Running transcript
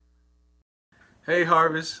Hey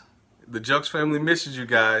Harvest, the Jokes family misses you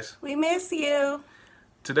guys. We miss you.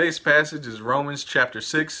 Today's passage is Romans chapter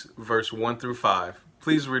 6, verse 1 through 5.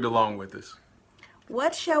 Please read along with us.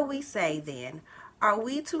 What shall we say then? Are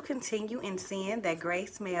we to continue in sin that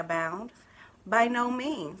grace may abound? By no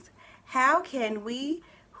means. How can we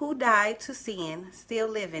who died to sin still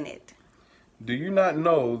live in it? Do you not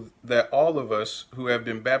know that all of us who have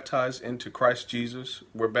been baptized into Christ Jesus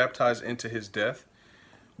were baptized into his death?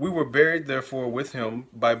 We were buried therefore with him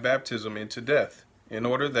by baptism into death, in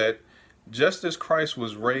order that, just as Christ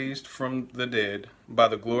was raised from the dead by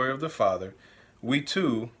the glory of the Father, we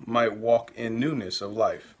too might walk in newness of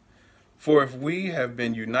life. For if we have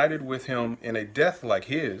been united with him in a death like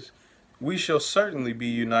his, we shall certainly be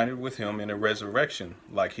united with him in a resurrection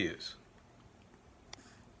like his.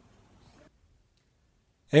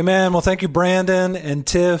 Amen. Well, thank you, Brandon and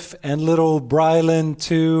Tiff and little Brylan,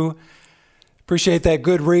 too. Appreciate that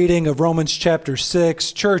good reading of Romans chapter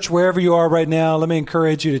 6. Church, wherever you are right now, let me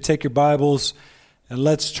encourage you to take your Bibles and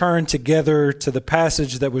let's turn together to the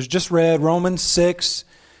passage that was just read, Romans 6,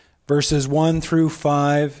 verses 1 through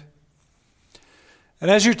 5. And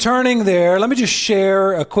as you're turning there, let me just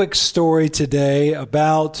share a quick story today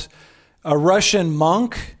about a Russian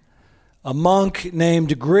monk, a monk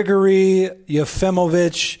named Grigory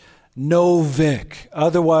Yefimovich Novik,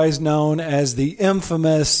 otherwise known as the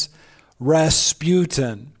infamous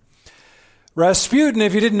Rasputin. Rasputin,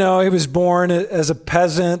 if you didn't know, he was born as a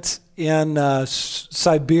peasant in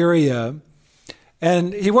Siberia.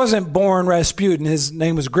 And he wasn't born Rasputin. His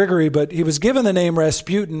name was Grigory, but he was given the name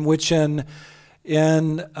Rasputin, which in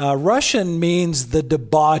Russian means the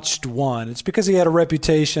debauched one. It's because he had a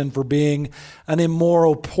reputation for being an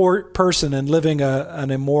immoral person and living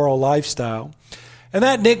an immoral lifestyle. And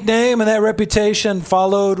that nickname and that reputation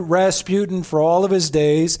followed Rasputin for all of his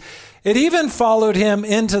days. It even followed him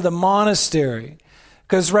into the monastery,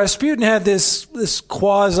 because Rasputin had this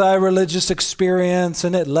quasi-religious experience,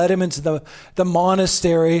 and it led him into the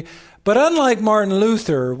monastery. But unlike Martin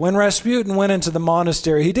Luther, when Rasputin went into the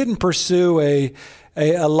monastery, he didn't pursue a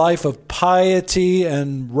life of piety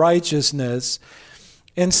and righteousness.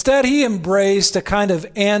 Instead, he embraced a kind of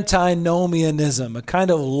antinomianism, a kind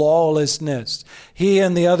of lawlessness, he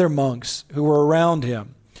and the other monks who were around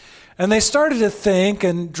him. And they started to think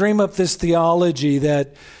and dream up this theology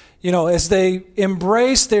that, as they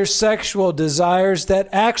embrace their sexual desires, that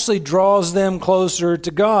actually draws them closer to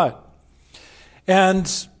God. And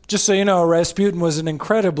just so you know, Rasputin was an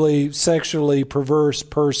incredibly sexually perverse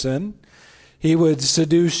person. He would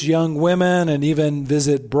seduce young women and even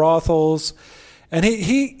visit brothels. And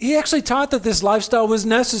he actually taught that this lifestyle was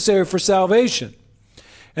necessary for salvation,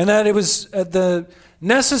 and that it was the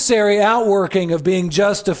necessary outworking of being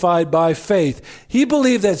justified by faith. He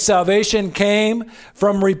believed that salvation came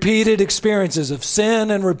from repeated experiences of sin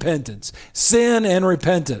and repentance. Sin and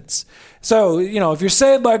repentance. So, if you're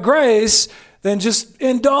saved by grace, then just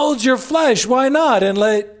indulge your flesh. Why not? And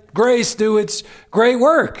let grace do its great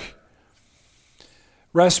work.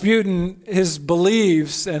 Rasputin, his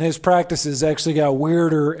beliefs and his practices actually got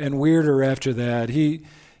weirder and weirder after that. He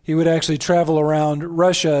would actually travel around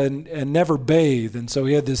Russia and never bathe. And so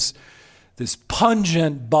he had this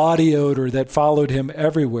pungent body odor that followed him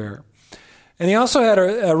everywhere. And he also had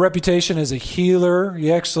a reputation as a healer.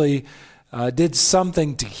 He actually did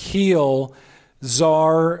something to heal the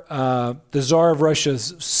Tsar of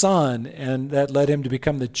Russia's son, and that led him to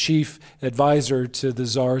become the chief advisor to the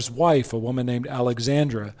Tsar's wife, a woman named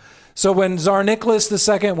Alexandra. So when Tsar Nicholas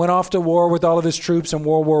II went off to war with all of his troops in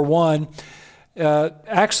World War I,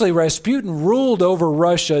 actually Rasputin ruled over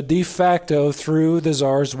Russia de facto through the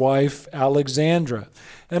Tsar's wife, Alexandra.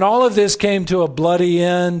 And all of this came to a bloody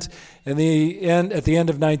end at the end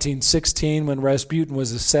of 1916 when Rasputin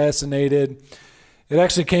was assassinated. It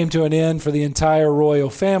actually came to an end for the entire royal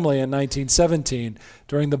family in 1917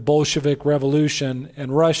 during the Bolshevik Revolution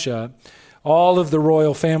in Russia. All of the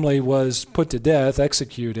royal family was put to death,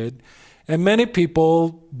 executed, and many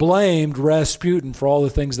people blamed Rasputin for all the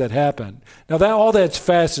things that happened. Now, all that's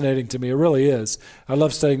fascinating to me. It really is. I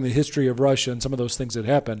love studying the history of Russia and some of those things that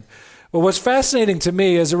happened. But what's fascinating to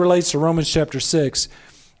me as it relates to Romans chapter 6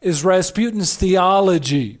 is Rasputin's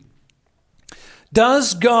theology.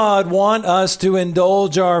 Does God want us to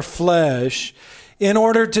indulge our flesh in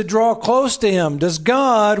order to draw close to him? Does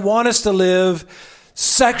God want us to live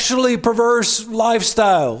sexually perverse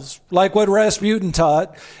lifestyles like what Rasputin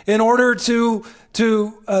taught in order to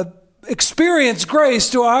experience grace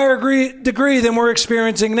to a higher degree than we're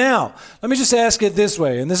experiencing now? Let me just ask it this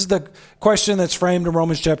way, and this is the question that's framed in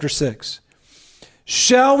Romans chapter 6.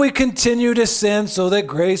 Shall we continue to sin so that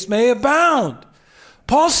grace may abound?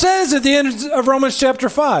 Paul says at the end of Romans chapter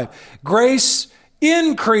 5, grace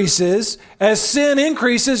increases. As sin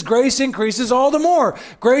increases, grace increases all the more.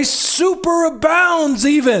 Grace superabounds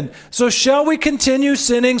even. So shall we continue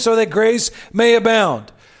sinning so that grace may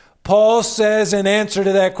abound? Paul says in answer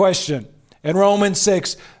to that question in Romans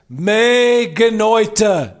 6, me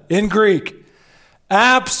genoita in Greek.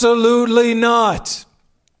 Absolutely not.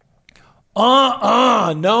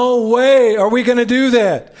 No way are we going to do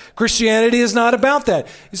that. Christianity is not about that.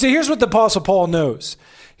 You see, here's what the Apostle Paul knows.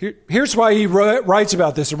 Here's why he writes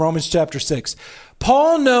about this in Romans chapter 6.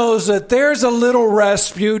 Paul knows that there's a little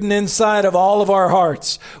Rasputin inside of all of our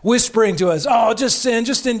hearts, whispering to us, oh, just sin,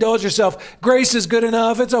 just indulge yourself. Grace is good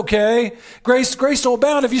enough. It's okay. Grace will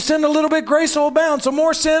abound. If you sin a little bit, grace will abound. So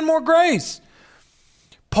more sin, more grace.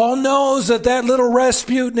 Paul knows that little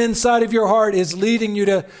Rasputin inside of your heart is leading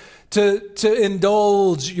you to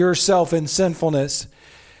indulge yourself in sinfulness.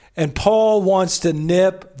 And Paul wants to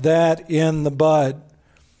nip that in the bud.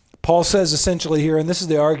 Paul says essentially here, and this is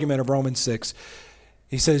the argument of Romans 6,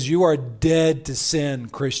 he says, you are dead to sin,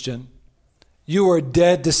 Christian. You are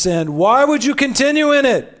dead to sin. Why would you continue in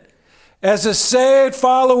it? As a saved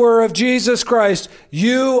follower of Jesus Christ,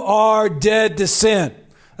 you are dead to sin.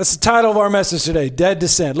 That's the title of our message today, Dead to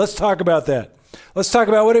Sin. Let's talk about that. Let's talk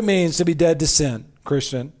about what it means to be dead to sin,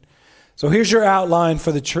 Christian. So here's your outline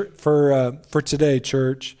for for today,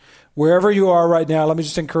 church. Wherever you are right now, let me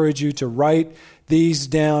just encourage you to write these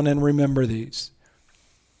down and remember these.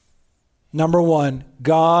 Number one,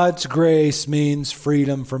 God's grace means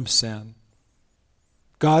freedom from sin.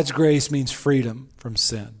 God's grace means freedom from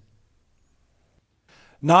sin.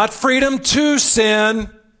 Not freedom to sin,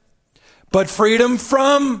 but freedom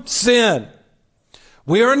from sin.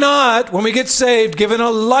 We are not, when we get saved, given a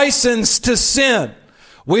license to sin.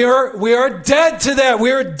 We are dead to that.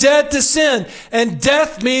 We are dead to sin. And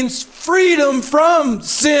death means freedom from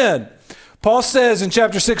sin. Paul says in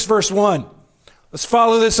chapter 6, verse 1, let's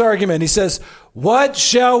follow this argument. He says, what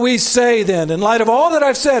shall we say then? In light of all that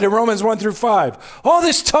I've said in Romans 1 through 5, all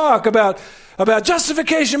this talk about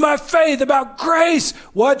justification by faith, about grace,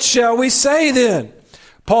 what shall we say then?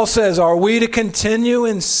 Paul says, are we to continue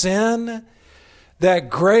in sin that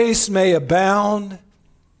grace may abound?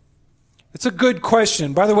 It's a good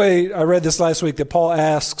question. By the way, I read this last week that Paul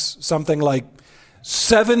asks something like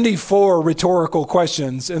 74 rhetorical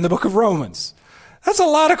questions in the book of Romans. That's a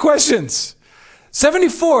lot of questions.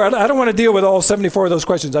 74. I don't want to deal with all 74 of those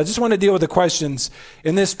questions. I just want to deal with the questions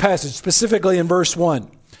in this passage, specifically in verse 1.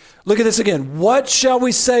 Look at this again. What shall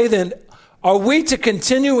we say then? Are we to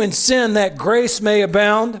continue in sin that grace may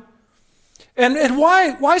abound? And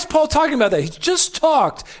why is Paul talking about that? He just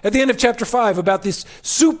talked at the end of chapter 5 about this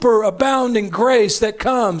superabounding grace that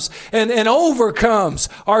comes and overcomes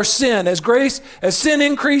our sin. As sin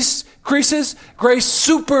increases, grace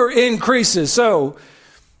super increases. So,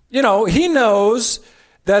 he knows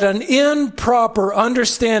that an improper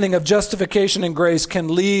understanding of justification and grace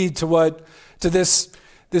can lead to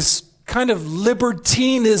this kind of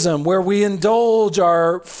libertinism where we indulge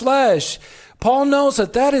our flesh. Paul knows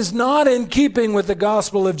that is not in keeping with the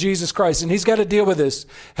gospel of Jesus Christ, and he's got to deal with this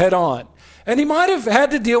head on. And he might have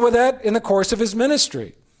had to deal with that in the course of his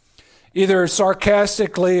ministry. Either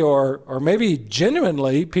sarcastically or maybe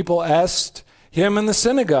genuinely, people asked him in the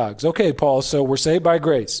synagogues, okay, Paul, so we're saved by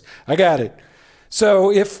grace. I got it.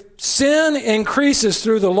 So if sin increases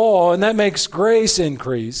through the law and that makes grace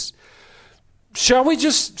increase, shall we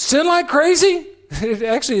just sin like crazy?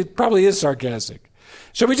 It probably is sarcastic.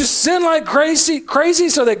 Shall we just sin like crazy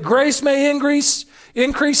so that grace may increase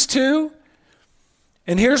too?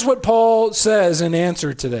 And here's what Paul says in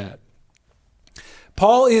answer to that.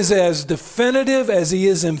 Paul is as definitive as he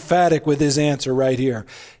is emphatic with his answer right here.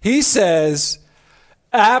 He says,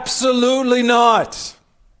 absolutely not.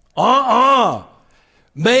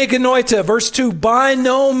 Me genoita, verse 2, by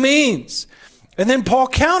no means. And then Paul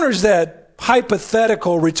counters that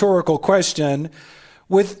hypothetical rhetorical question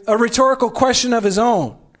with a rhetorical question of his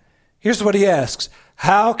own. Here's what he asks.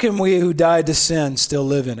 How can we who died to sin still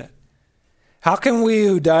live in it? How can we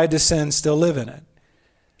who died to sin still live in it?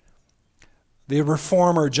 The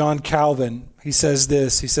reformer John Calvin, he says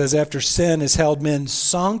this. He says, after sin has held men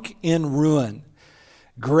sunk in ruin,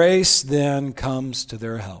 grace then comes to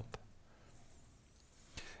their help.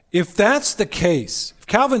 If that's the case, if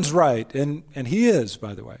Calvin's right, and he is,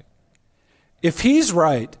 by the way, if he's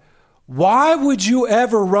right, why would you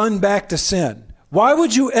ever run back to sin? Why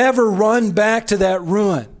would you ever run back to that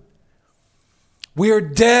ruin? We are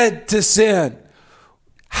dead to sin.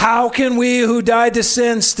 How can we who died to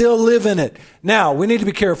sin still live in it? Now, we need to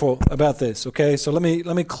be careful about this, okay? So let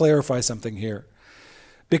me clarify something here.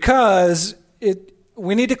 Because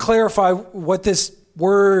we need to clarify what this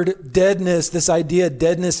word deadness, this idea of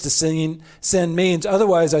deadness to sin means.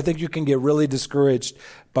 Otherwise, I think you can get really discouraged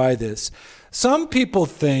by this. Some people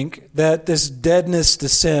think that this deadness to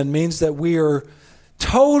sin means that we are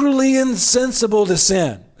totally insensible to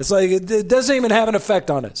sin. It's like it doesn't even have an effect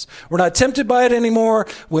on us. We're not tempted by it anymore.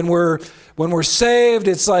 When we're saved,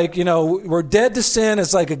 it's like, we're dead to sin.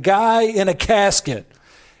 It's like a guy in a casket.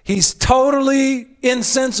 He's totally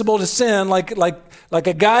insensible to sin, like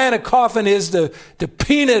a guy in a coffin is to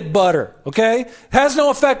peanut butter, okay? Has no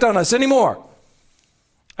effect on us anymore.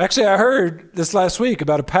 Actually, I heard this last week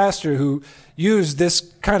about a pastor who used this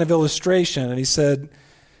kind of illustration, and he said,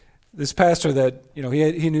 this pastor that,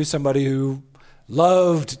 he knew somebody who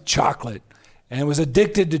loved chocolate and was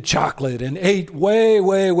addicted to chocolate and ate way,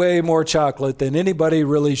 way, way more chocolate than anybody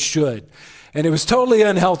really should. And it was totally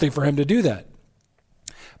unhealthy for him to do that.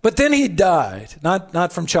 But then he died,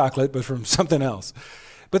 not from chocolate, but from something else.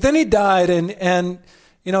 But then he died, and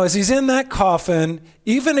as he's in that coffin,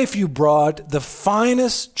 even if you brought the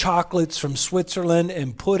finest chocolates from Switzerland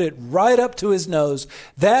and put it right up to his nose,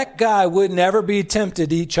 that guy would never be tempted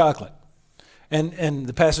to eat chocolate. And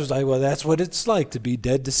the pastor's like, well, that's what it's like to be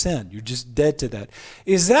dead to sin. You're just dead to that.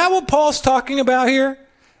 Is that what Paul's talking about here?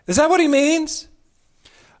 Is that what he means?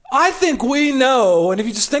 I think we know, and if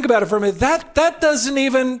you just think about it for a minute, that doesn't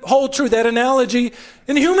even hold true, that analogy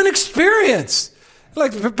in human experience.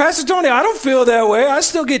 Like, Pastor Tony, I don't feel that way. I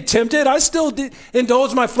still get tempted. I still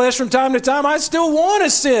indulge my flesh from time to time. I still want to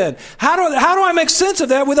sin. How do I make sense of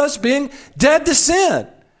that with us being dead to sin?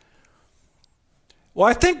 Well,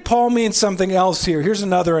 I think Paul means something else here. Here's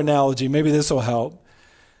another analogy. Maybe this will help.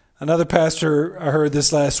 Another pastor, I heard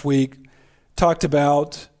this last week, talked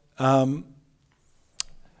about a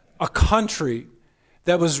country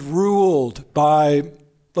that was ruled by,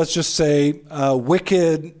 let's just say, a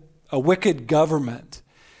wicked government.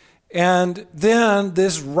 And then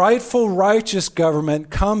this rightful, righteous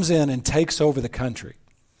government comes in and takes over the country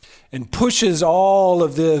and pushes all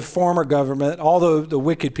of the former government, all the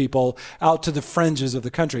wicked people, out to the fringes of the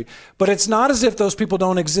country. But it's not as if those people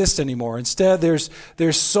don't exist anymore. Instead, there's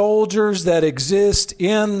soldiers that exist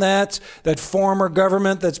in that former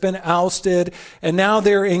government that's been ousted, and now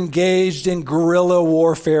they're engaged in guerrilla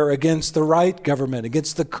warfare against the right government,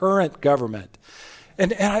 against the current government.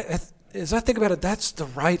 And as I think about it, that's the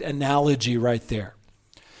right analogy right there.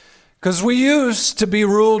 Because we used to be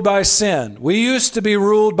ruled by sin. We used to be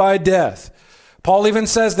ruled by death. Paul even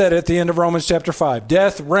says that at the end of Romans chapter 5.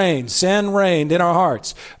 Death reigned, sin reigned in our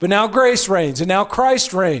hearts. But now grace reigns, and now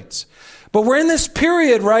Christ reigns. But we're in this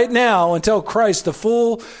period right now until Christ,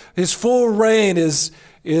 his full reign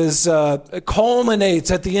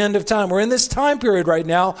culminates at the end of time. We're in this time period right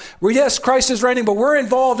now where, yes, Christ is reigning, but we're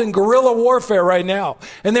involved in guerrilla warfare right now.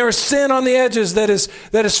 And there is sin on the edges that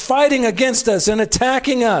is fighting against us and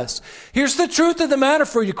attacking us. Here's the truth of the matter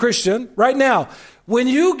for you, Christian, right now. When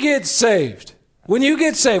you get saved, when you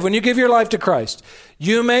give your life to Christ,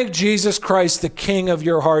 you make Jesus Christ the king of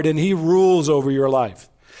your heart, and he rules over your life.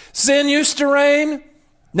 Sin used to reign.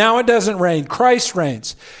 Now it doesn't reign. Christ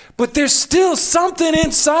reigns. But there's still something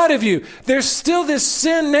inside of you. There's still this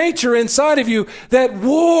sin nature inside of you that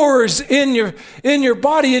wars in your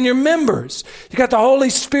body, in your members. You got the Holy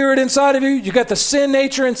Spirit inside of you. You got the sin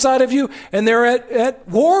nature inside of you, and they're at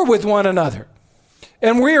war with one another.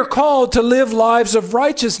 And we are called to live lives of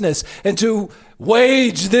righteousness and to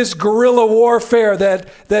wage this guerrilla warfare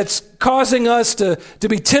that's causing us to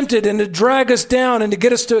be tempted and to drag us down and to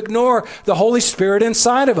get us to ignore the Holy Spirit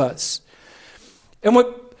inside of us. And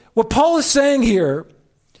what Paul is saying here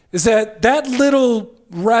is that little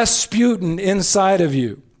Rasputin inside of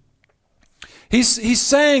you, he's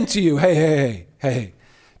saying to you, hey,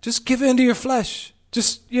 just give in to your flesh.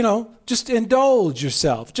 Just indulge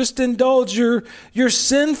yourself. Just indulge your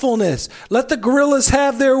sinfulness. Let the guerrillas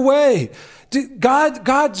have their way.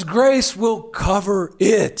 God's grace will cover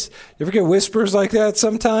it. You ever get whispers like that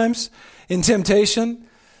sometimes in temptation?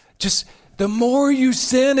 Just the more you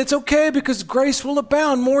sin, it's okay because grace will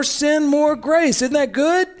abound. More sin, more grace. Isn't that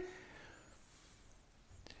good?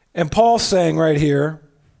 And Paul's saying right here,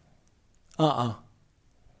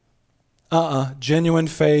 genuine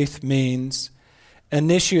faith means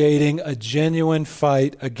initiating a genuine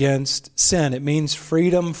fight against sin. It means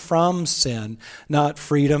freedom from sin, not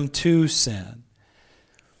freedom to sin.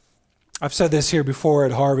 I've said this here before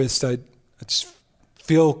at Harvest. I just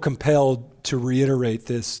feel compelled to reiterate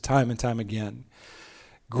this time and time again.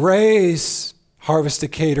 Grace, Harvest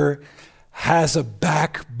Decatur, has a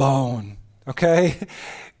backbone, okay?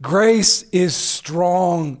 Grace is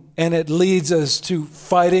strong, and it leads us to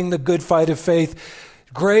fighting the good fight of faith.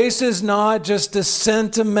 Grace is not just a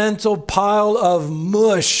sentimental pile of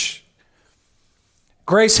mush.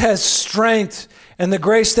 Grace has strength, and the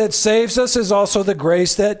grace that saves us is also the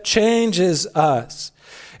grace that changes us.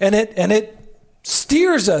 And it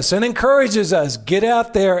steers us and encourages us. Get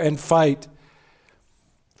out there and fight.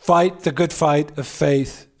 Fight the good fight of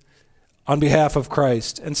faith on behalf of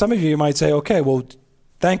Christ. And some of you might say, okay, well,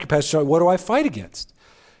 thank you, Pastor Joey. What do I fight against?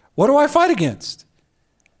 What do I fight against?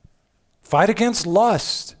 Fight against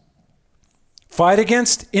lust. Fight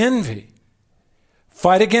against envy.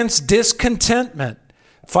 Fight against discontentment.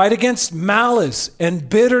 Fight against malice and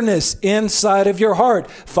bitterness inside of your heart.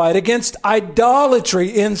 Fight against idolatry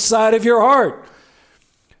inside of your heart.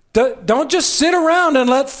 Don't just sit around and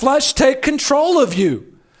let flesh take control of you.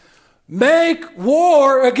 Make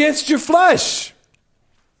war against your flesh.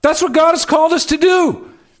 That's what God has called us to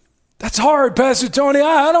do. That's hard, Pastor Tony.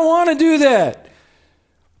 I don't want to do that.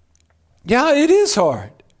 Yeah, it is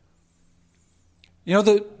hard. You know,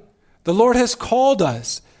 the Lord has called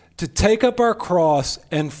us to take up our cross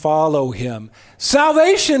and follow him.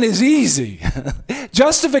 Salvation is easy.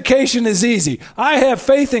 Justification is easy. I have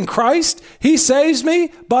faith in Christ. He saves me.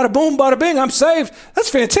 Bada boom, bada bing, I'm saved. That's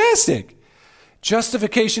fantastic.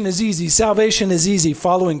 Justification is easy. Salvation is easy.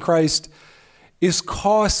 Following Christ is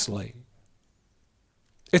costly.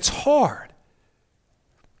 It's hard.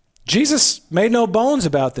 Jesus made no bones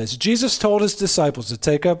about this. Jesus told his disciples to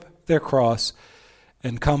take up their cross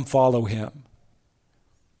and come follow him.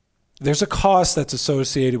 There's a cost that's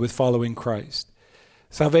associated with following Christ.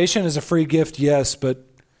 Salvation is a free gift, yes, but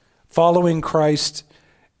following Christ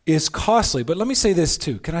is costly. But let me say this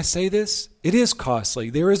too. Can I say this? It is costly.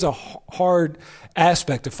 There is a hard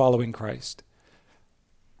aspect of following Christ.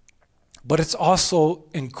 But it's also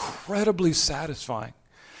incredibly satisfying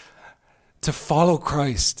to follow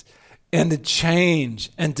Christ and to change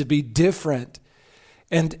and to be different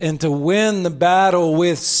and to win the battle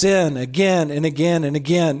with sin again and again and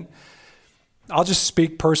again. I'll just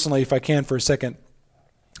speak personally if I can for a second.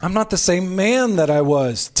 I'm not the same man that I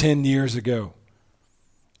was 10 years ago.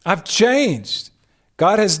 I've changed.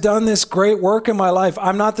 God has done this great work in my life.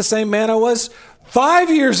 I'm not the same man I was 5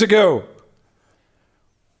 years ago.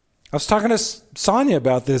 I was talking to Sonia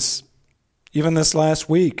about this even this last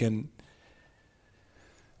week, and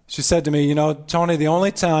she said to me, you know, Tony, the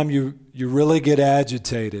only time you really get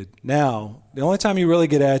agitated now, the only time you really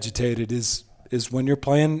get agitated is when you're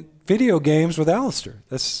playing video games with Alistair.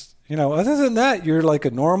 That's, you know, other than that, you're like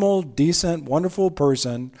a normal, decent, wonderful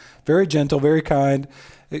person, very gentle, very kind,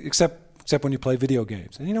 except when you play video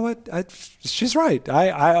games. And you know what? She's right.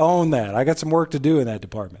 I own that. I got some work to do in that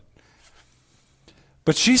department.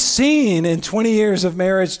 But she's seen in 20 years of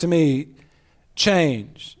marriage to me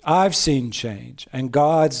change. I've seen change. And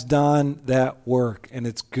God's done that work, and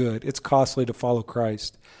it's good. It's costly to follow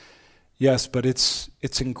Christ. Yes, but it's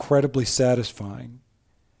incredibly satisfying.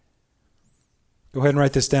 Go ahead and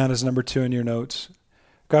write this down as number 2 in your notes.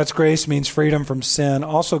 God's grace means freedom from sin.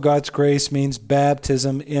 Also, God's grace means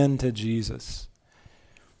baptism into Jesus.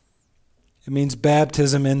 It means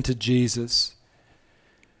baptism into Jesus.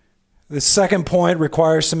 The second point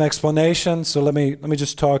requires some explanation, so let me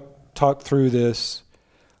just talk through this.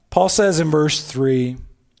 Paul says in verse 3,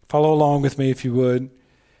 follow along with me if you would. He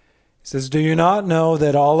says, do you not know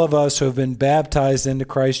that all of us who have been baptized into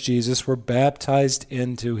Christ Jesus were baptized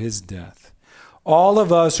into his death? All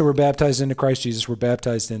of us who were baptized into Christ Jesus were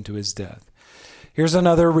baptized into his death. Here's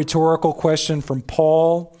another rhetorical question from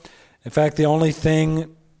Paul. In fact, the only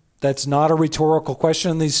thing that's not a rhetorical question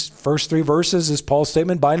in these first 3 verses is Paul's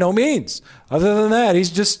statement, by no means. Other than that, he's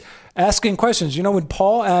just asking questions. You know, when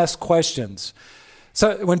Paul asks questions,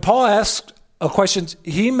 so when Paul asks a question,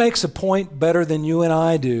 he makes a point better than you and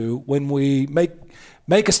I do when we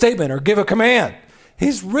make a statement or give a command.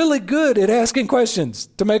 He's really good at asking questions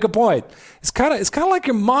to make a point. It's kind of like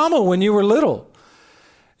your mama when you were little.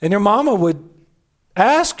 And your mama would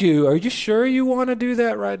ask you, are you sure you want to do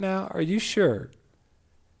that right now? Are you sure?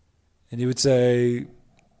 And you would say,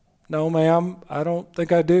 no, ma'am, I don't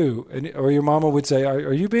think I do. Or your mama would say,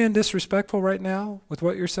 are you being disrespectful right now with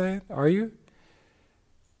what you're saying? Are you?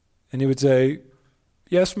 And you would say,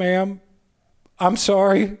 yes, ma'am, I'm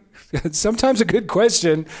sorry. Sometimes a good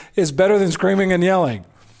question is better than screaming and yelling.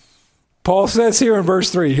 Paul says here in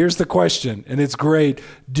verse 3, here's the question, and it's great.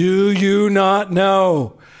 Do you not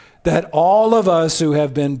know that all of us who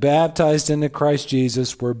have been baptized into Christ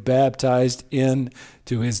Jesus were baptized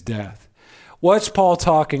into his death? What's Paul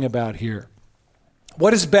talking about here?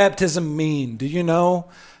 What does baptism mean? Do you know?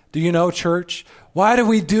 Do you know, church? Why do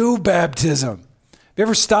we do baptism? Have you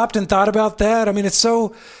ever stopped and thought about that? I mean, it's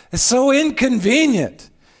so inconvenient.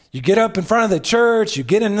 You get up in front of the church, you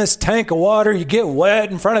get in this tank of water, you get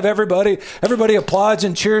wet in front of everybody. Everybody applauds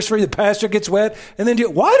and cheers for you. The pastor gets wet. And then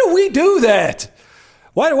why do we do that?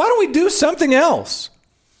 Why don't we do something else?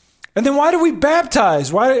 And then why do we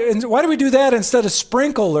baptize? Why do we do that instead of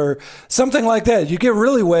sprinkle or something like that? You get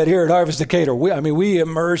really wet here at Harvest Decatur. We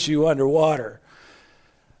immerse you underwater.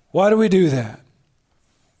 Why do we do that?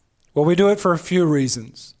 Well, we do it for a few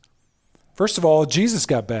reasons. First of all, Jesus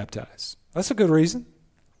got baptized. That's a good reason.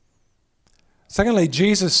 Secondly,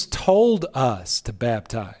 Jesus told us to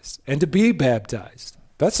baptize and to be baptized.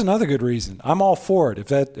 That's another good reason. I'm all for it if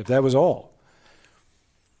that was all.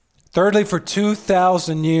 Thirdly, for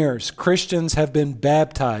 2,000 years, Christians have been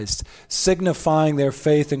baptized, signifying their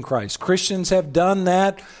faith in Christ. Christians have done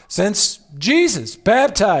that since Jesus,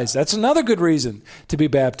 baptized. That's another good reason to be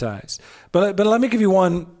baptized. But let me give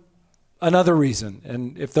you another reason,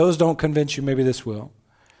 and if those don't convince you, maybe this will.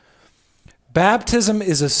 Baptism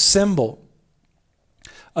is a symbol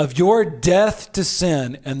of your death to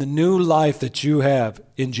sin and the new life that you have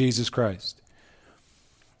in Jesus Christ.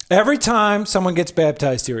 Every time someone gets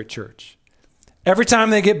baptized here at church, every time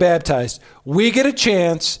they get baptized, we get a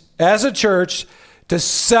chance as a church to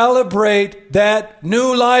celebrate that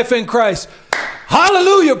new life in Christ.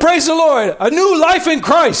 Hallelujah, praise the Lord, a new life in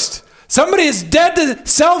Christ. Somebody is dead to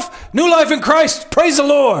self, new life in Christ, praise the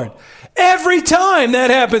Lord. Every time that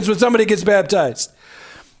happens when somebody gets baptized.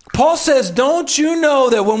 Paul says, don't you know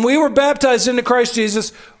that when we were baptized into Christ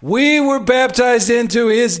Jesus, we were baptized into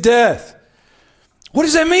his death? What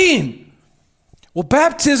does that mean? Well,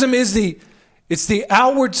 baptism is the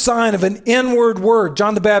outward sign of an inward word.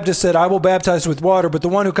 John the Baptist said, I will baptize with water, but the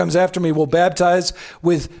one who comes after me will baptize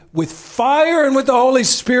with fire and with the Holy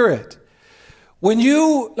Spirit. Let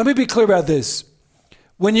me be clear about this.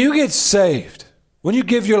 When you get saved, when you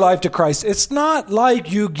give your life to Christ, it's not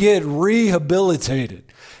like you get rehabilitated.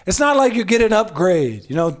 It's not like you get an upgrade.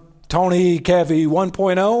 Tony Cavey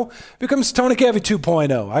 1.0 becomes Tony Cavey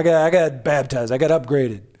 2.0. I got baptized. I got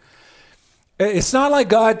upgraded. It's not like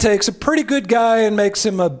God takes a pretty good guy and makes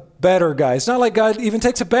him a better guy. It's not like God even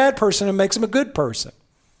takes a bad person and makes him a good person.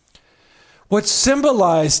 What's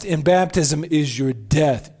symbolized in baptism is your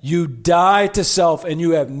death. You die to self and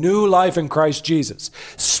you have new life in Christ Jesus.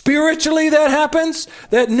 Spiritually that happens,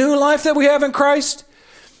 that new life that we have in Christ.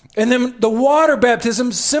 And then the water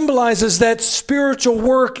baptism symbolizes that spiritual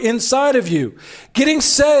work inside of you. Getting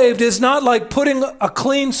saved is not like putting a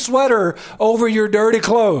clean sweater over your dirty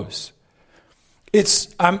clothes.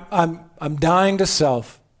 It's I'm dying to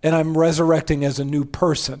self and I'm resurrecting as a new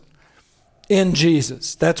person in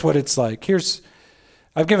Jesus. That's what it's like.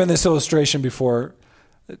 I've given this illustration before.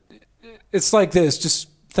 It's like this. Just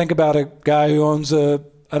think about a guy who owns an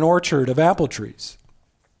orchard of apple trees.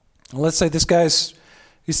 Let's say this guy's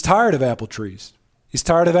he's tired of apple trees. He's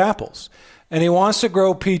tired of apples. And he wants to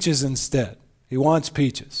grow peaches instead. He wants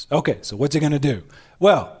peaches. Okay, so what's he going to do?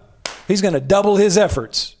 Well, he's going to double his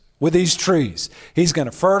efforts with these trees. He's going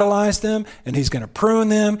to fertilize them, and he's going to prune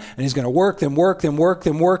them, and he's going to work them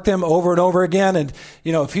over and over again. And,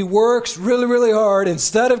 if he works really, really hard,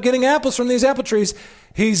 instead of getting apples from these apple trees,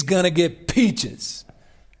 he's going to get peaches.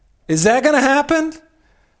 Is that going to happen?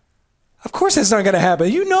 Of course that's not going to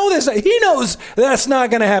happen. You know this. He knows that's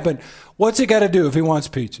not going to happen. What's he got to do if he wants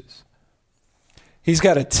peaches? He's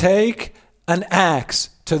got to take an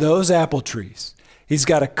axe to those apple trees. He's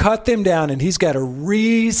got to cut them down, and he's got to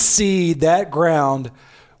reseed that ground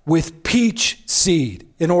with peach seed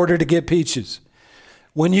in order to get peaches.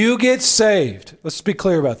 When you get saved, let's be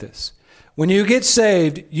clear about this. When you get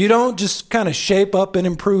saved, you don't just kind of shape up and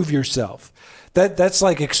improve yourself. That's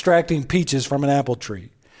like extracting peaches from an apple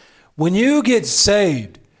tree. When you get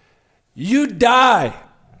saved, you die.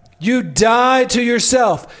 You die to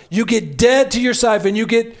yourself. You get dead to yourself, and you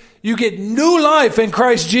get new life in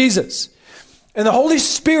Christ Jesus. And the Holy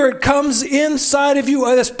Spirit comes inside of you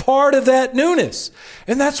as part of that newness.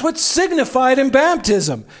 And that's what's signified in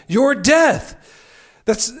baptism, your death.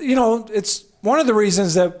 That's, it's one of the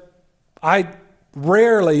reasons that I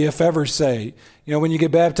rarely, if ever, say, when you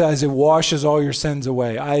get baptized, it washes all your sins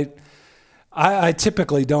away. I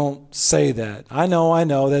typically don't say that. I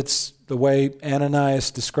know that's the way Ananias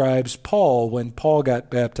describes Paul when Paul got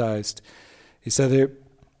baptized. He said it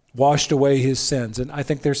washed away his sins. And I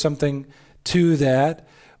think there's something to that.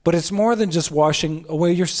 But it's more than just washing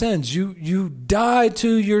away your sins. You die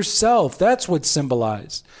to yourself. That's what's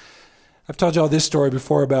symbolized. I've told you all this story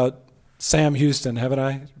before about Sam Houston, haven't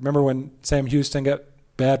I? Remember when Sam Houston got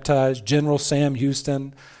baptized? General Sam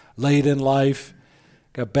Houston, late in life,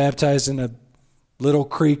 got baptized in a little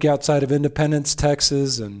creek outside of Independence,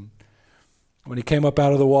 Texas. And when he came up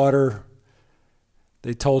out of the water,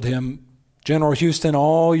 They told him, General Houston,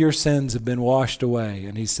 all your sins have been washed away.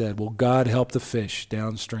 And he said, well, God help the fish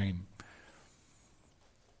downstream.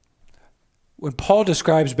 When Paul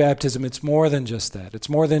describes baptism, it's more than just that. It's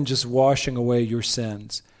more than just washing away your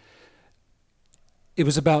sins. It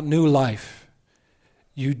was about new life.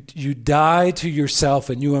 You die to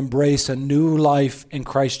yourself and you embrace a new life in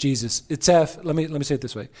Christ Jesus. Let me say it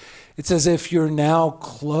this way. It's as if you're now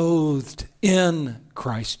clothed in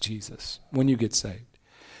Christ Jesus when you get saved.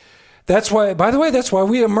 That's why, by the way, that's why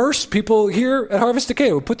we immerse people here at Harvest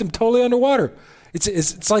Decay. We put them totally underwater.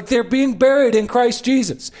 It's like they're being buried in Christ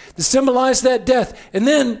Jesus to symbolize that death. And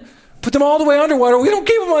then put them all the way underwater. We don't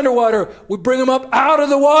keep them underwater. We bring them up out of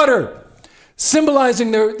the water,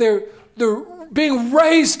 symbolizing they're being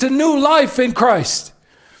raised to new life in Christ.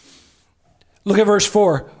 Look at verse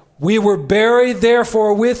 4. We were buried,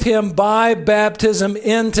 therefore, with him by baptism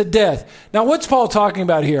into death. Now, what's Paul talking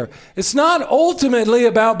about here? It's not ultimately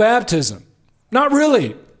about baptism. Not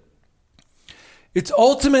really. It's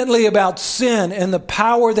ultimately about sin and the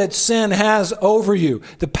power that sin has over you,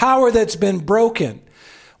 the power that's been broken.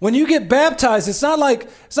 When you get baptized, it's not like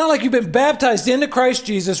you've been baptized into Christ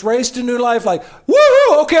Jesus, raised to new life, like,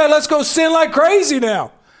 woohoo, okay, let's go sin like crazy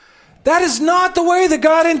now. That is not the way that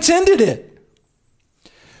God intended it.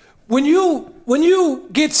 When you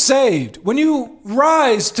get saved, when you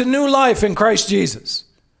rise to new life in Christ Jesus,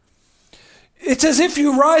 it's as if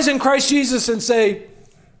you rise in Christ Jesus and say,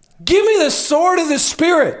 give me the sword of the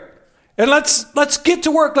Spirit and let's get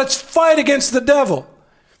to work. Let's fight against the devil.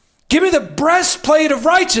 Give me the breastplate of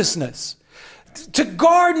righteousness to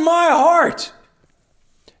guard my heart.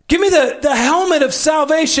 Give me the helmet of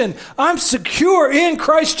salvation. I'm secure in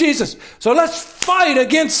Christ Jesus. So let's fight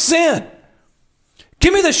against sin.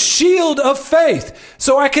 Give me the shield of faith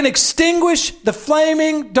so I can extinguish the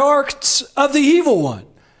flaming darts of the evil one.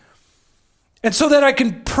 And so that I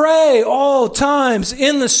can pray all times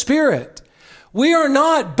in the Spirit. We are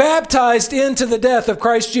not baptized into the death of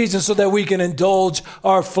Christ Jesus so that we can indulge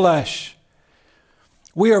our flesh.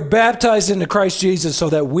 We are baptized into Christ Jesus so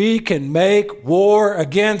that we can make war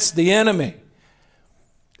against the enemy.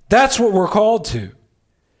 That's what we're called to.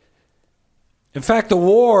 In fact, the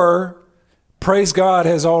war, praise God,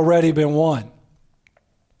 has already been won.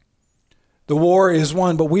 The war is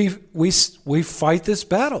won, but we fight this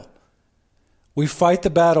battle. We fight the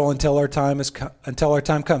battle until our time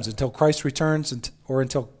comes, until Christ returns, or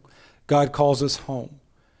until God calls us home.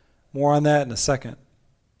 More on that in a second.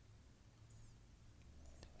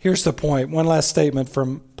 Here's the point. One last statement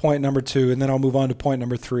from point number 2, and then I'll move on to point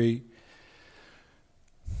number 3.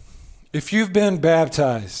 If you've been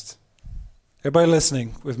baptized, everybody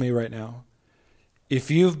listening with me right now, if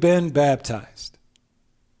you've been baptized,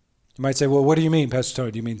 you might say, well, what do you mean, Pastor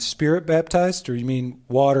Tony? Do you mean spirit baptized or you mean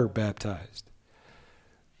water baptized?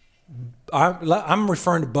 I'm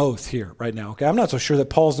referring to both here right now. Okay, I'm not so sure that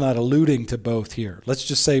Paul's not alluding to both here. Let's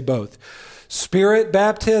just say both. Spirit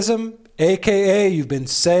baptism, a.k.a. you've been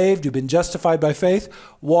saved, you've been justified by faith.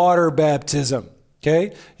 Water baptism,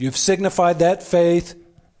 okay? You've signified that faith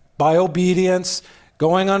by obedience,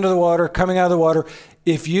 going under the water, coming out of the water.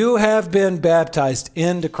 If you have been baptized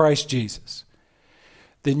into Christ Jesus,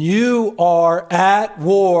 then you are at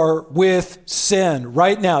war with sin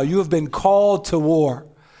right now. You have been called to war.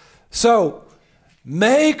 So,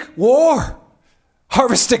 make war,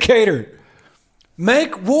 Harvest Decatur.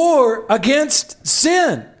 Make war against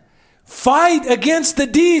sin. Fight against the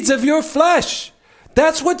deeds of your flesh.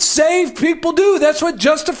 That's what saved people do. That's what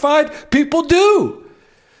justified people do.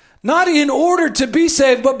 Not in order to be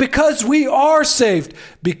saved, but because we are saved.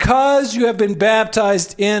 Because you have been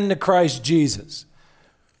baptized into Christ Jesus.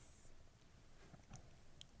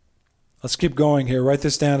 Let's keep going here. Write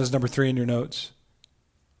this down as number 3 in your notes.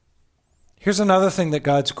 Here's another thing that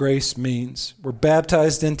God's grace means. We're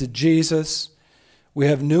baptized into Jesus. We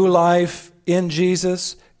have new life in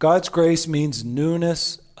Jesus. God's grace means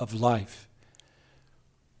newness of life.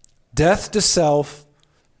 Death to self,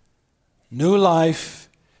 new life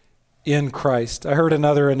in Christ. I heard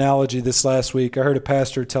another analogy this last week. I heard a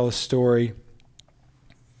pastor tell a story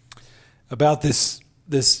about this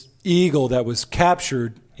eagle that was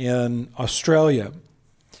captured in Australia.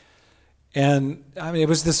 And I mean, it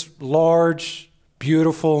was this large,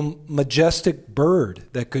 beautiful, majestic bird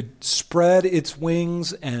that could spread its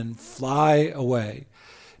wings and fly away.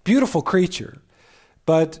 Beautiful creature.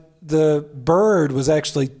 But the bird was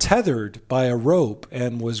actually tethered by a rope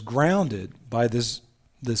and was grounded by this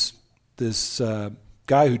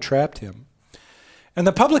guy who trapped him. And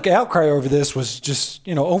the public outcry over this was just,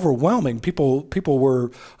 overwhelming. People were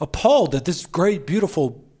appalled that this great,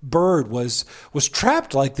 beautiful bird was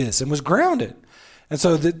trapped like this and was grounded. And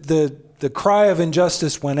so the cry of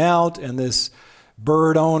injustice went out, and this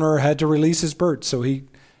bird owner had to release his bird. So he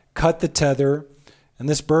cut the tether, and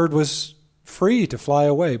this bird was free to fly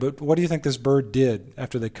away. But what do you think this bird did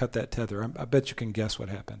after they cut that tether? I bet you can guess what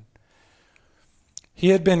happened. He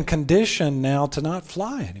had been conditioned now to not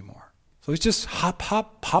fly anymore. So he's just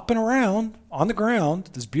hopping around on the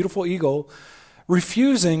ground, this beautiful eagle,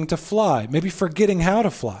 refusing to fly, maybe forgetting how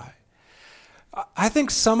to fly. I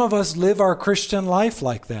think some of us live our Christian life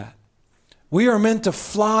like that. We are meant to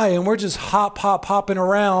fly, and we're just hopping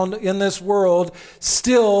around in this world,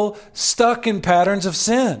 still stuck in patterns of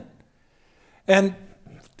sin. And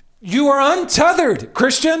you are untethered,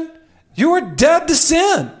 Christian. You are dead to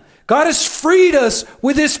sin. God has freed us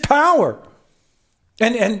with his power.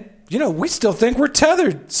 And we still think we're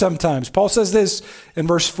tethered sometimes. Paul says this in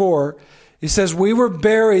verse 4. He says, we were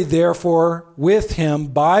buried, therefore, with him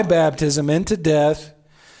by baptism into death.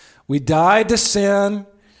 We died to sin.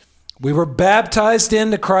 We were baptized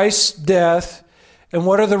into Christ's death. And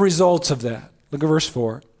what are the results of that? Look at verse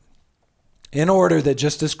 4. In order that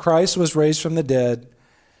just as Christ was raised from the dead,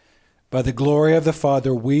 by the glory of the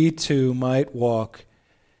Father, we too might walk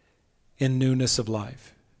in newness of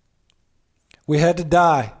life. We had to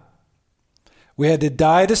die. We had to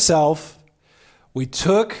die to self. We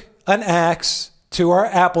took an axe to our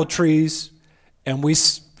apple trees, and we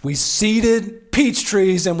seeded peach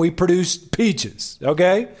trees, and we produced peaches,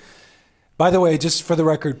 okay? By the way, just for the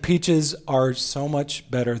record, peaches are so much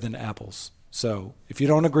better than apples. So if you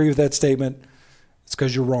don't agree with that statement, it's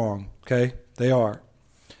because you're wrong, okay? They are.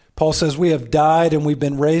 Paul says we have died and we've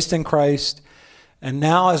been raised in Christ, and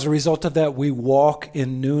now as a result of that, we walk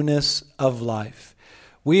in newness of life.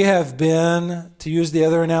 We have been, to use the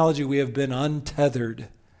other analogy, we have been untethered,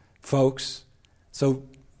 folks. So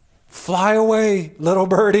fly away, little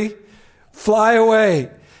birdie. Fly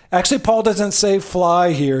away. Actually, Paul doesn't say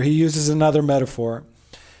fly here. He uses another metaphor.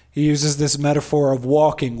 He uses this metaphor of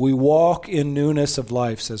walking. We walk in newness of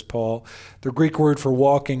life, says Paul. The Greek word for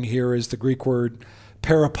walking here is the Greek word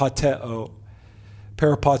peripateo.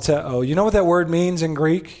 Peripateo. You know what that word means in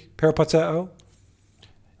Greek? Peripateo?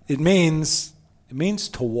 It means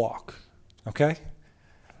to walk. Okay?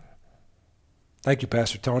 Thank you,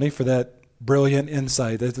 Pastor Tony, for that brilliant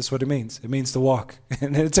insight. That's what it means. It means to walk.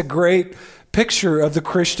 And it's a great picture of the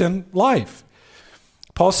Christian life.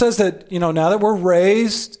 Paul says that, now that we're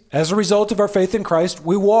raised as a result of our faith in Christ,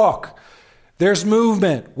 we walk. There's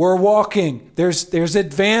movement. We're walking. There's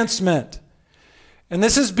advancement. And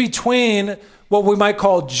this is between what we might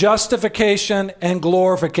call justification and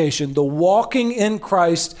glorification. The walking in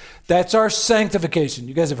Christ, that's our sanctification.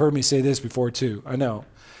 You guys have heard me say this before too, I know.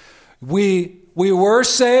 We were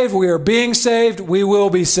saved, we are being saved, we will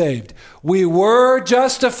be saved. We were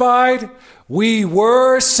justified, we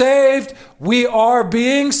were saved, we are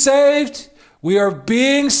being saved, we are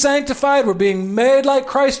being sanctified, we're being made like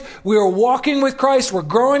Christ, we are walking with Christ, we're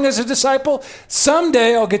growing as a disciple.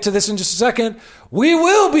 Someday, I'll get to this in just a second, we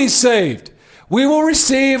will be saved. We will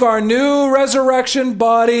receive our new resurrection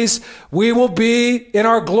bodies. We will be in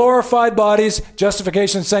our glorified bodies,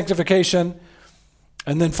 justification, sanctification,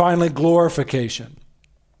 and then finally glorification.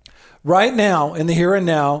 Right now, in the here and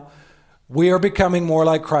now, we are becoming more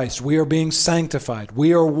like Christ. We are being sanctified.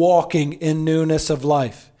 We are walking in newness of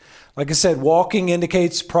life. Like I said, walking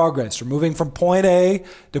indicates progress. We're moving from point A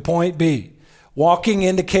to point B. Walking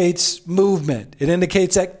indicates movement. It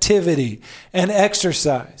indicates activity and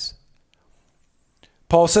exercise.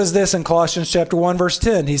 Paul says this in Colossians chapter 1, verse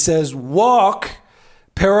 10. He says, walk,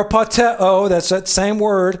 peripateo, that's that same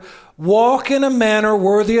word, walk in a manner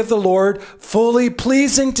worthy of the Lord, fully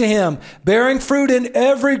pleasing to him, bearing fruit in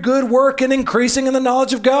every good work and increasing in the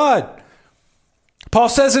knowledge of God. Paul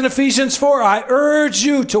says in Ephesians 4, I urge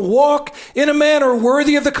you to walk in a manner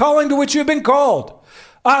worthy of the calling to which you have been called.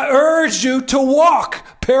 I urge you to walk,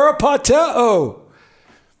 peripateo.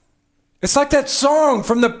 It's like that song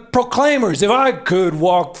from the Proclaimers, if I could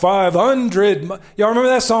walk 500. Y'all remember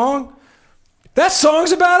that song? That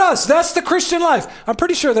song's about us. That's the Christian life. I'm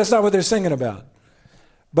pretty sure that's not what they're singing about.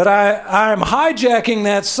 But I'm hijacking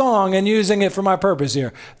that song and using it for my purpose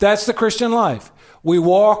here. That's the Christian life. We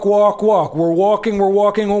walk, walk, walk. We're walking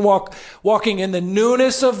in the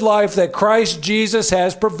newness of life that Christ Jesus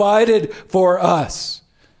has provided for us.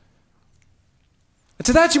 And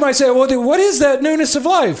to that you might say, well, what is that newness of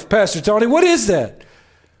life, Pastor Tony? What is that?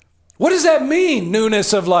 What does that mean,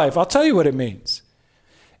 newness of life? I'll tell you what it means.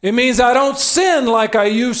 It means I don't sin like I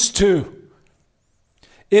used to.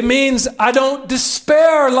 It means I don't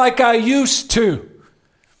despair like I used to.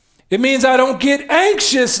 It means I don't get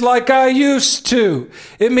anxious like I used to.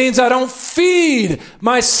 It means I don't feed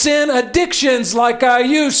my sin addictions like I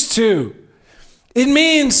used to. It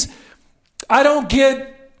means I don't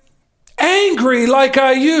get angry like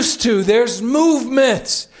I used to. There's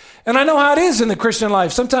movement. And I know how it is in the Christian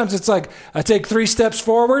life. Sometimes it's like I take 3 steps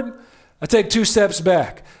forward, I take 2 steps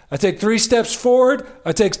back. I take 3 steps forward,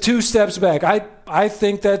 I take 2 steps back. I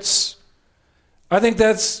think that's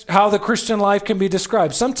how the Christian life can be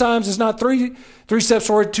described. Sometimes it's not three steps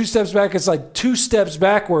forward, 2 steps back. It's like 2 steps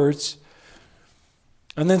backwards.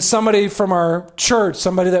 And then somebody from our church,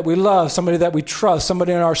 somebody that we love, somebody that we trust,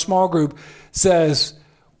 somebody in our small group says,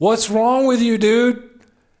 "What's wrong with you, dude?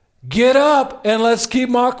 Get up and let's keep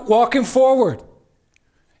walking forward."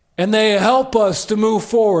 And they help us to move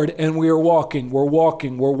forward, and we are walking, we're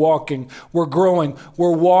walking, we're walking, we're growing,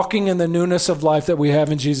 we're walking in the newness of life that we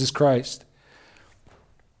have in Jesus Christ.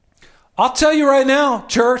 I'll tell you right now,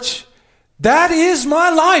 church, that is my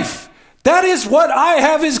life. That is what I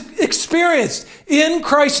have experienced in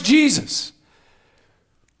Christ Jesus.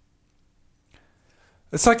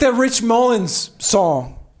 It's like that Rich Mullins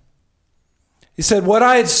song. He said, "What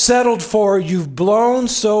I had settled for, you've blown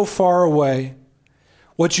so far away.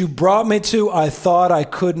 What you brought me to, I thought I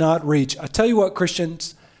could not reach." I tell you what,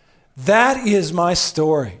 Christians, that is my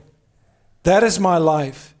story. That is my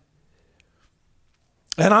life.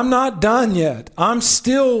 And I'm not done yet. I'm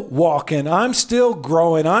still walking. I'm still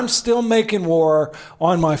growing. I'm still making war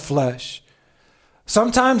on my flesh.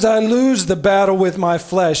 Sometimes I lose the battle with my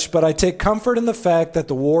flesh, but I take comfort in the fact that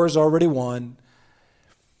the war is already won.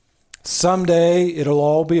 Someday it'll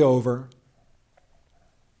all be over.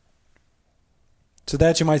 To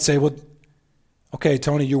that you might say, "Well, okay,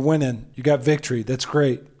 Tony, you're winning. You got victory. That's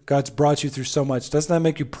great. God's brought you through so much." Doesn't that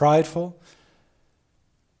make you prideful?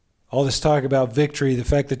 All this talk about victory, the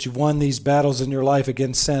fact that you've won these battles in your life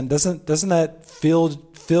against sin, doesn't that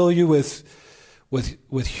fill you with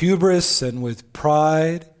hubris and with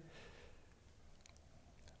pride?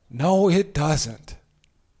 No, it doesn't.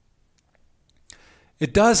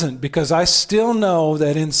 It doesn't, because I still know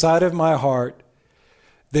that inside of my heart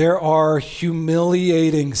there are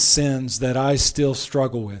humiliating sins that I still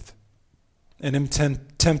struggle with and am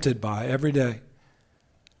tempted by every day.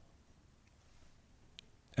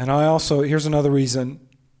 And I also, here's another reason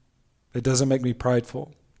it doesn't make me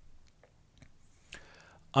prideful.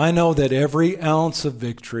 I know that every ounce of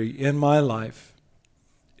victory in my life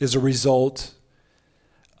is a result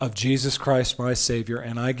of Jesus Christ, my Savior,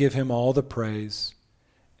 and I give him all the praise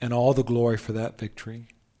and all the glory for that victory.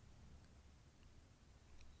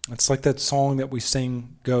 It's like that song that we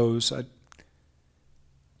sing goes, "I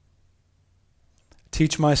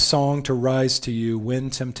teach my song to rise to you when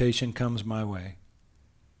temptation comes my way.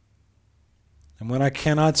 And when I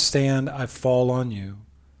cannot stand, I fall on you.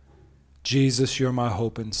 Jesus, you're my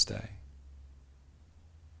hope and stay."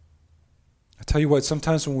 I tell you what,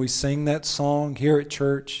 sometimes when we sing that song here at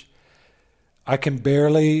church, I can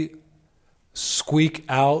barely squeak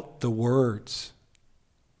out the words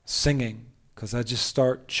singing, because I just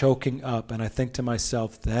start choking up, and I think to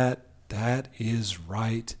myself, that is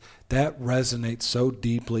right. That resonates so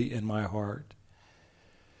deeply in my heart.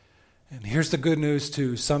 And here's the good news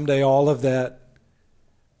too. Someday all of that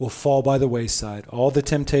will fall by the wayside. All the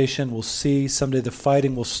temptation will cease. Someday the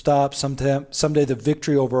fighting will stop. Someday the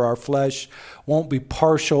victory over our flesh won't be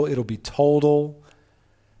partial. It'll be total.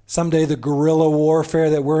 Someday the guerrilla warfare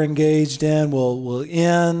that we're engaged in will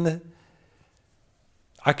end.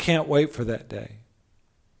 I can't wait for that day.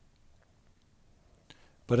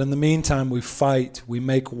 But in the meantime, we fight. We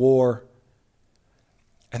make war.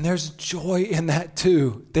 And there's joy in that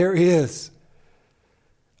too. There is.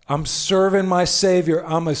 I'm serving my Savior.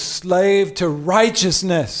 I'm a slave to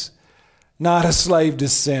righteousness, not a slave to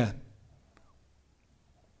sin.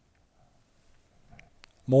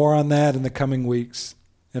 More on that in the coming weeks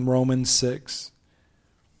in Romans 6.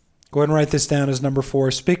 Go ahead and write this down as number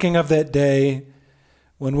 4. Speaking of that day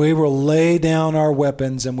when we will lay down our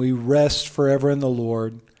weapons and we rest forever in the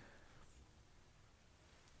Lord.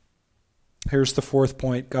 Here's the 4th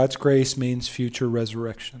point. God's grace means future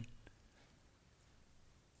resurrection.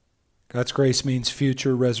 God's grace means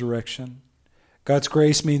future resurrection. God's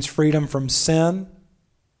grace means freedom from sin.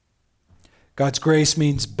 God's grace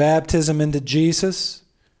means baptism into Jesus.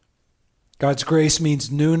 God's grace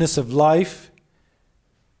means newness of life.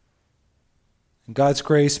 And God's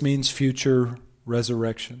grace means future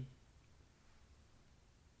resurrection.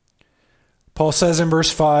 Paul says in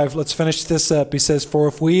verse 5, let's finish this up. He says, "For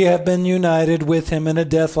if we have been united with him in a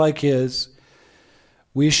death like his,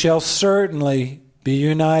 we shall certainly be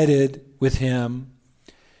united with him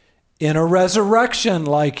in a resurrection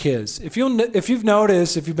like his. If you've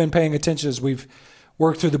noticed, if you've been paying attention as we've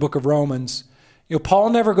worked through the book of Romans, Paul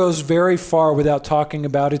never goes very far without talking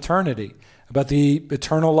about eternity, about the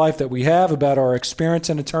eternal life that we have, about our experience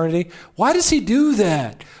in eternity. Why does he do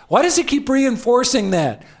that? Why does he keep reinforcing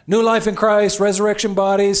that? New life in Christ, resurrection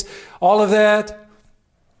bodies, all of that.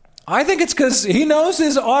 I think it's because he knows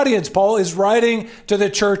his audience. Paul is writing to the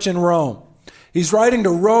church in Rome. He's writing to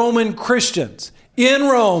Roman Christians in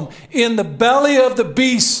Rome, in the belly of the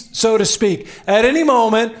beast, so to speak. At any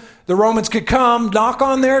moment, the Romans could come, knock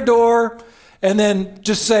on their door, and then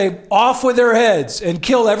just say, off with their heads, and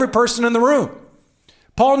kill every person in the room.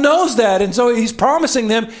 Paul knows that, and so he's promising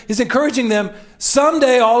them, he's encouraging them,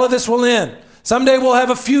 someday all of this will end. Someday we'll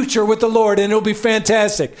have a future with the Lord, and it'll be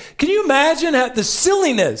fantastic. Can you imagine the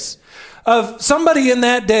silliness of somebody in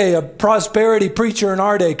that day, a prosperity preacher in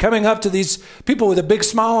our day, coming up to these people with a big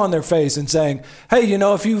smile on their face and saying, hey,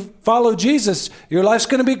 if you follow Jesus, your life's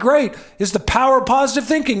going to be great. It's the power of positive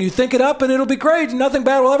thinking. You think it up and it'll be great, and nothing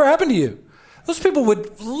bad will ever happen to you. Those people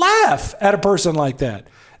would laugh at a person like that.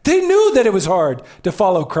 They knew that it was hard to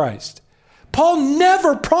follow Christ. Paul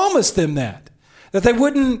never promised them that they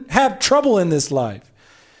wouldn't have trouble in this life.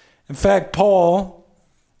 In fact, Paul,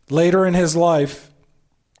 later in his life,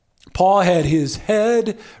 Paul had his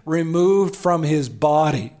head removed from his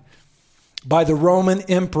body by the Roman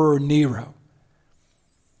Emperor Nero.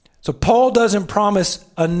 So Paul doesn't promise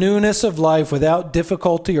a newness of life without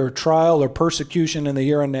difficulty or trial or persecution in the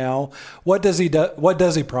here and now. What does he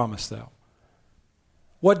promise, though?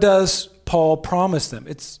 What does Paul promise them?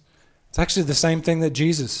 It's actually the same thing that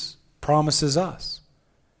Jesus promises us.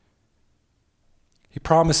 He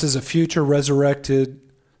promises a future resurrected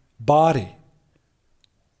body.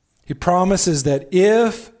 He promises that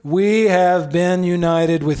if we have been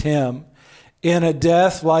united with him in a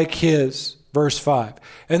death like his, verse 5.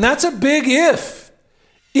 And that's a big if.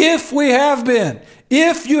 If we have been.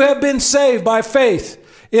 If you have been saved by faith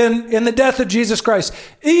in the death of Jesus Christ.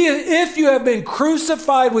 If you have been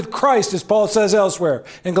crucified with Christ, as Paul says elsewhere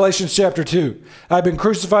in Galatians chapter 2. I've been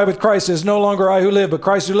crucified with Christ. It is no longer I who live, but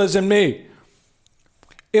Christ who lives in me.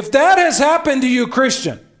 If that has happened to you,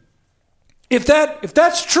 Christian, if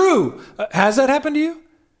that's true, has that happened to you?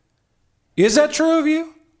 Is that true of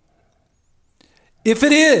you? If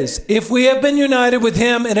it is, if we have been united with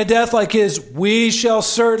him in a death like his, we shall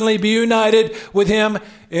certainly be united with him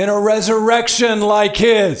in a resurrection like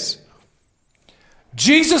his.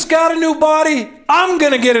 Jesus got a new body. I'm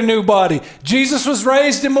going to get a new body. Jesus was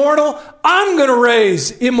raised immortal. I'm going to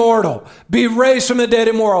raise immortal. Be raised from the dead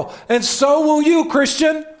immortal. And so will you,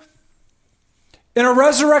 Christian. In a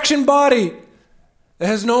resurrection body that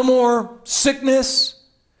has no more sickness,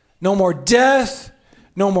 no more death,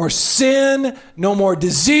 no more sin, no more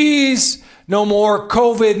disease, no more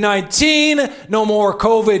COVID-19, no more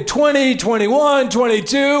COVID-20, 21,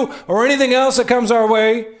 22, or anything else that comes our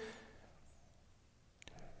way.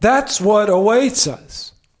 That's what awaits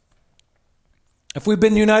us. If we've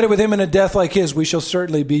been united with him in a death like his, we shall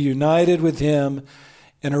certainly be united with him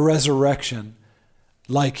in a resurrection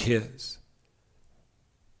like his.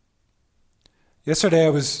 Yesterday I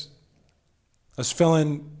was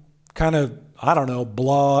feeling kind of,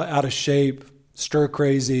 blah, out of shape, stir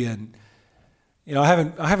crazy, and I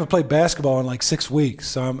haven't played basketball in like 6 weeks,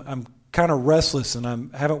 so I'm kind of restless and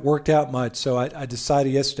I haven't worked out much. So I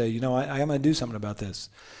decided yesterday, I am going to do something about this.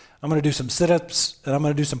 I'm going to do some sit-ups and I'm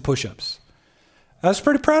going to do some push-ups. I was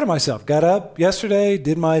pretty proud of myself. Got up yesterday,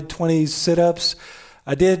 did my 20 sit-ups.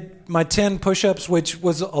 I did my 10 push-ups, which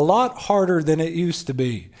was a lot harder than it used to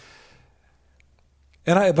be.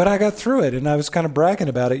 But I got through it, and I was kind of bragging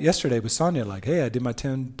about it yesterday with Sonia, like, hey, I did my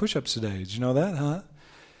 10 push-ups today. Did you know that, huh?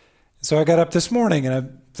 So I got up this morning, and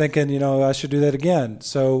I'm thinking, I should do that again.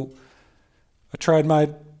 So I tried my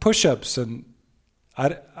push-ups, and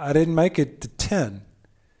I didn't make it to 10.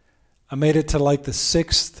 I made it to like the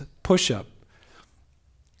 6th push-up.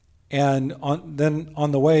 And then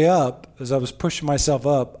on the way up, as I was pushing myself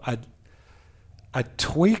up, I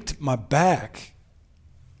tweaked my back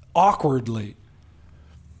awkwardly.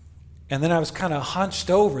 And then I was kind of hunched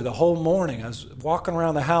over the whole morning. I was walking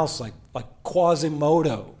around the house like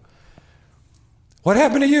Quasimodo. What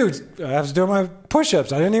happened to you? I was doing my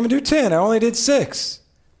push-ups. I didn't even do 10. I only did 6.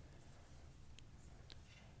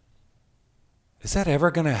 Is that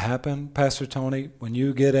ever going to happen, Pastor Tony, when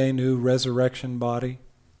you get a new resurrection body?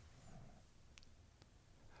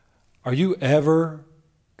 Are you ever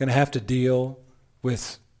going to have to deal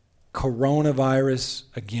with coronavirus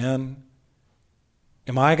again?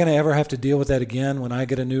 Am I going to ever have to deal with that again when I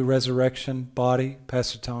get a new resurrection body,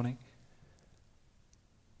 Pastor Tony?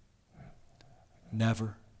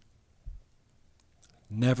 Never.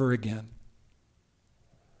 Never again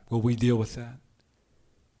will we deal with that.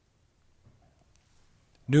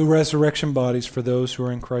 New resurrection bodies for those who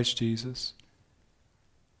are in Christ Jesus.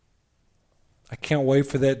 I can't wait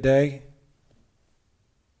for that day.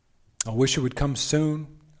 I wish it would come soon.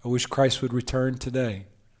 I wish Christ would return today.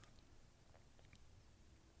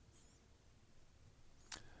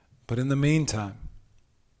 But in the meantime,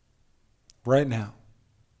 right now,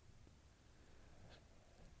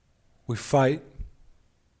 we fight.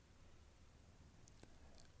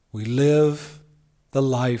 We live the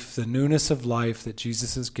life, the newness of life that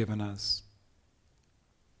Jesus has given us.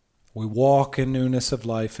 We walk in newness of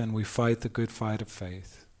life and we fight the good fight of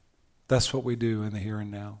faith. That's what we do in the here and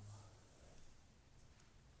now.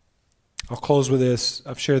 I'll close with this.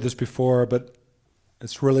 I've shared this before, but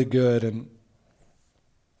it's really good and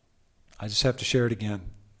I just have to share it again.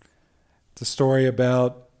 It's a story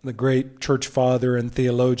about the great church father and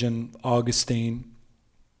theologian Augustine.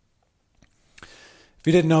 If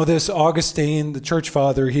you didn't know this, Augustine, the church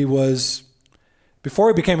father, before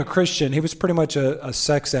he became a Christian, he was pretty much a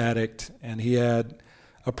sex addict, and he had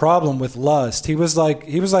a problem with lust. He was like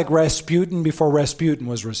Rasputin before Rasputin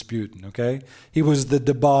was Rasputin, okay? He was the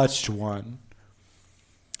debauched one.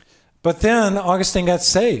 But then Augustine got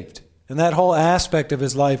saved, and that whole aspect of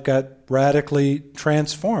his life got radically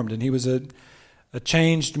transformed, and he was a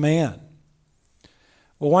changed man.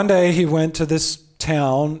 Well, one day he went to this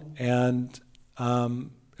town, and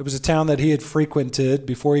it was a town that he had frequented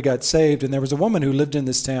before he got saved, and there was a woman who lived in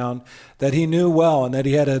this town that he knew well and that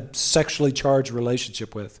he had a sexually charged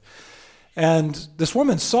relationship with. And this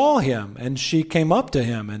woman saw him, and she came up to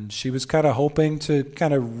him, and she was kind of hoping to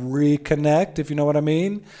kind of reconnect, if you know what I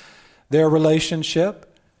mean, their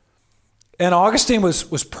relationship. And Augustine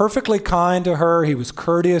was perfectly kind to her. He was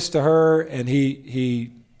courteous to her, and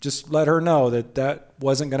he just let her know that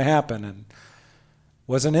wasn't going to happen and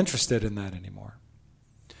wasn't interested in that anymore.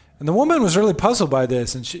 And the woman was really puzzled by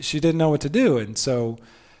this, and she didn't know what to do. And so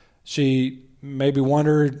she maybe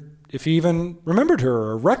wondered if he even remembered her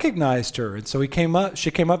or recognized her. And so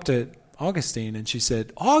she came up to Augustine, and she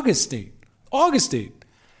said, Augustine,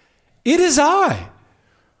 it is I.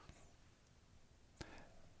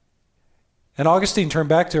 And Augustine turned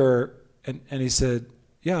back to her, and he said,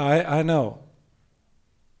 yeah, I know.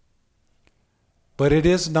 But it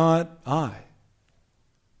is not I.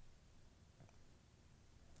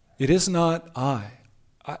 It is not I.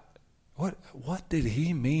 What did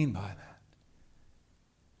he mean by that?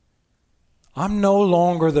 I'm no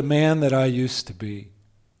longer the man that I used to be.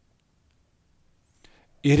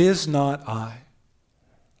 It is not I.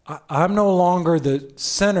 I'm no longer the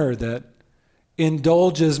sinner that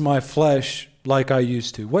indulges my flesh like I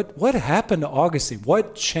used to. What happened to Augustine?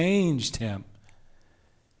 What changed him?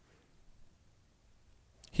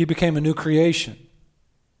 He became a new creation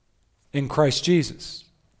in Christ Jesus.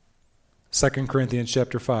 2 Corinthians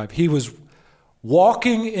chapter 5. He was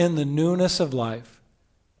walking in the newness of life.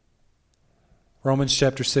 Romans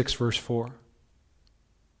chapter 6, verse 4.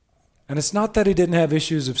 And it's not that he didn't have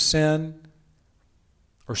issues of sin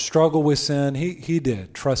or struggle with sin. He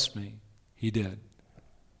did. Trust me, he did.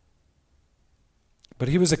 But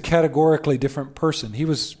he was a categorically different person. He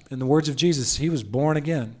was, in the words of Jesus, he was born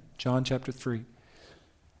again. John chapter 3.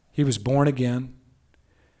 He was born again.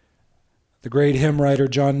 The great hymn writer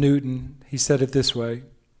John Newton, he said it this way.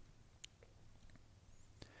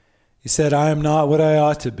 He said, I am not what I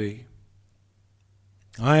ought to be.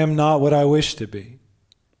 I am not what I wish to be.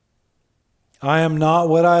 I am not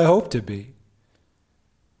what I hope to be.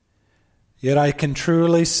 Yet I can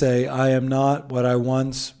truly say I am not what I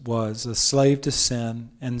once was, a slave to sin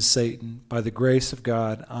and Satan. By the grace of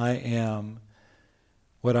God, I am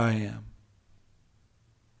what I am.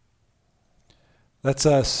 That's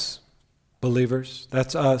us, believers.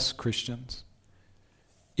 That's us, Christians.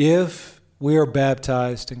 If we are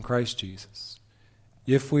baptized in Christ Jesus,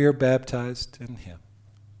 if we are baptized in Him.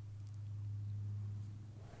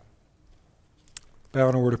 Bow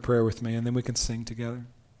in a word of prayer with me, and then we can sing together.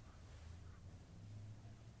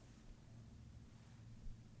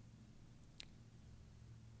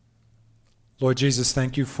 Lord Jesus,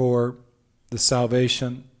 thank you for the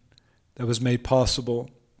salvation that was made possible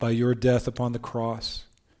by your death upon the cross.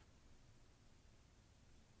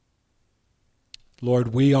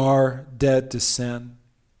 Lord, we are dead to sin.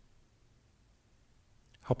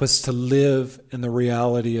 Help us to live in the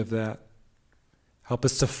reality of that. Help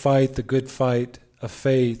us to fight the good fight of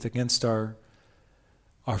faith against our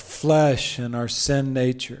flesh and our sin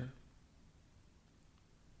nature.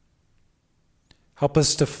 Help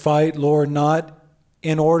us to fight, Lord, not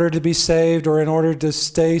in order to be saved or in order to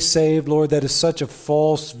stay saved, Lord. That is such a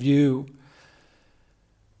false view.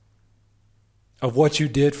 of what you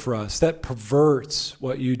did for us. That perverts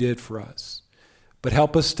what you did for us. But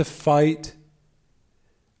help us to fight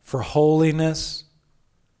for holiness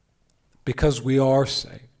because we are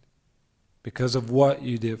saved, because of what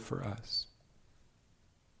you did for us.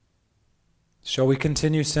 Shall we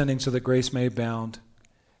continue sinning so that grace may abound?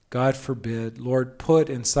 God forbid. Lord, put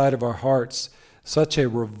inside of our hearts such a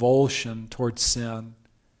revulsion towards sin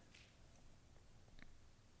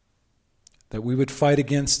that we would fight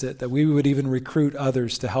against it, that we would even recruit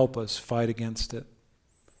others to help us fight against it.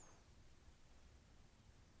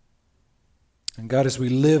 And God, as we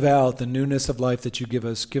live out the newness of life that you give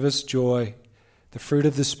us joy, the fruit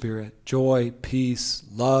of the Spirit, joy, peace,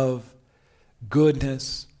 love,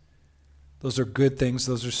 goodness. Those are good things.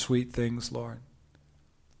 Those are sweet things, Lord.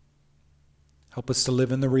 Help us to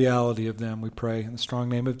live in the reality of them, we pray, in the strong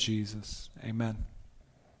name of Jesus. Amen.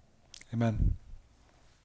 Amen.